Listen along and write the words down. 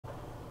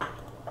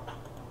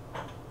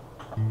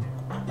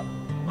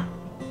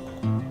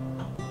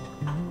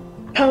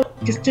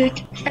a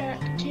stick at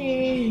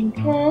King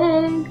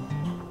Kong.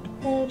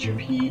 Hold your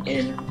pee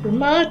in for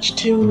much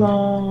too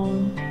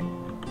long.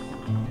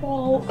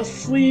 Fall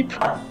asleep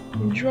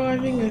when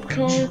driving a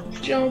car,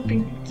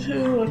 jumping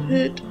into a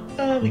pit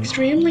of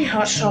extremely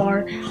hot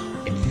tar.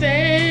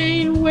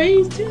 Insane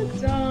ways to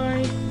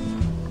die.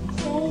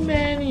 So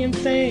many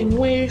insane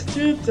ways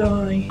to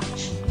die.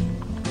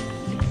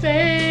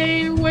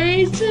 Insane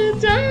ways to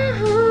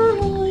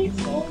die.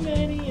 So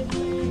many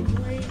insane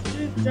ways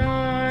to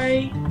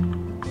die.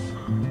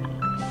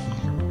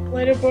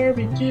 Light a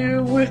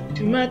barbecue with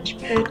too much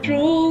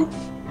petrol.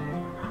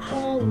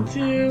 Fall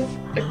into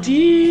a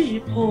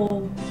deep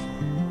hole.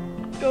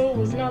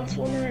 Go as a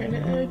non-swimmer in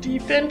a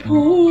deep end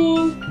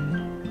pool.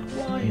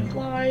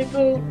 Fly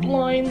boat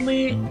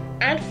blindly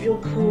and feel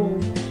cool.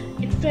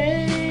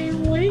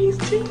 Insane ways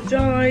to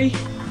die.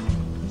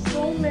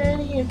 So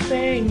many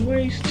insane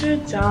ways to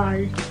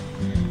die.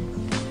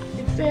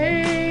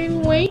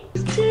 Insane ways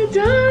to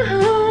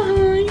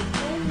die.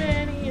 So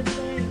many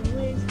insane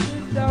ways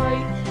to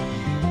die.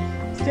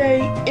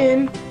 Stay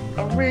in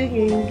a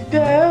ringing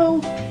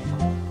bell.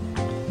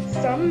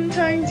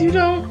 Sometimes you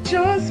don't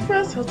just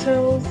press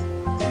hotels. Too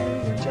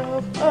much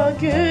of a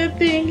good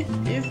thing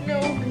is no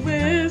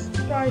risk.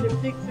 Try to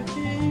fix a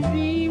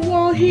TV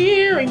while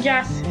hearing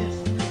gases.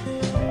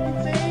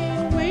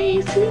 Insane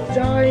ways to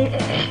die.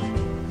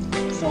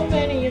 So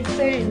many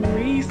insane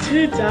ways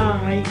to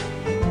die.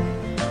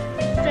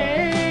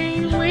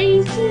 Insane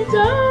ways to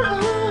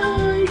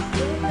die.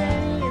 So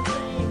many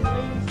insane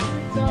ways to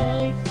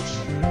die.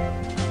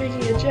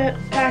 Taking a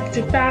jetpack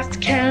too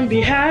fast can be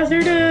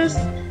hazardous.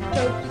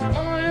 Choking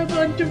on a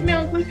bunch of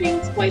milk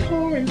seems quite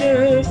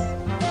horrendous.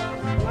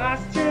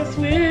 Blaster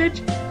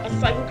switch, a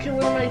cycle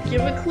killer might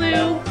give a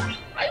clue.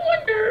 I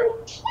wonder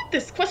what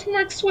this question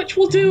mark switch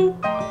will do.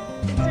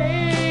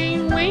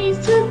 Insane ways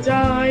to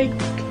die.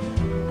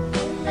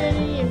 So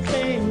many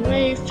insane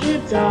ways to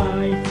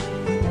die.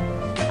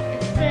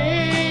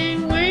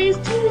 Insane ways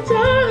to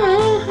die.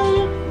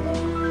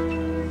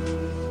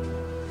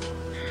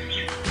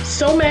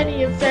 So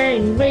many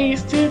insane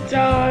ways to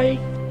die.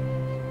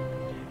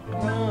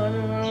 Run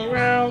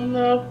around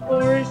the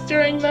forest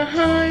during the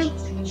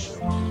hunting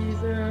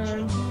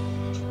season.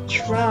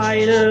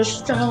 Try to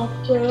stop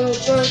a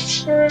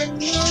bus for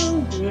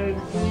no good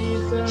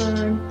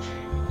reason.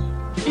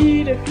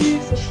 Eat a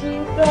piece of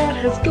fruit that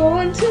has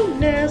gone too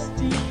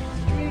nasty.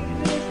 Drink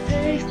this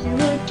tasty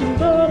looking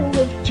bottle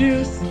of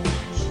juice.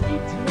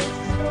 Eat too much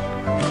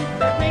stuff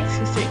that makes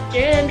you sick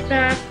and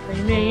fast.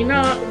 They may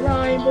not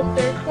rhyme, but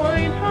they're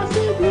quite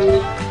possibly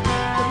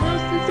the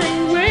most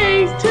insane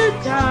ways to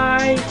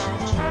die.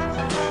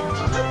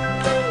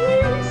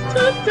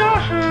 To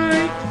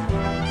die.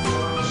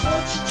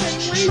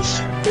 Ways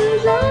to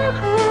die.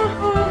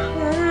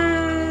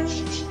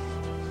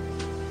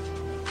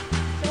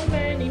 So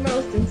many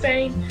most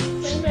insane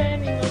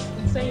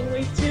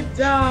ways to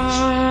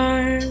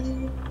die.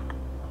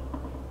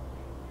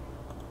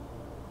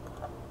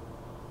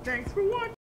 Thanks for watching.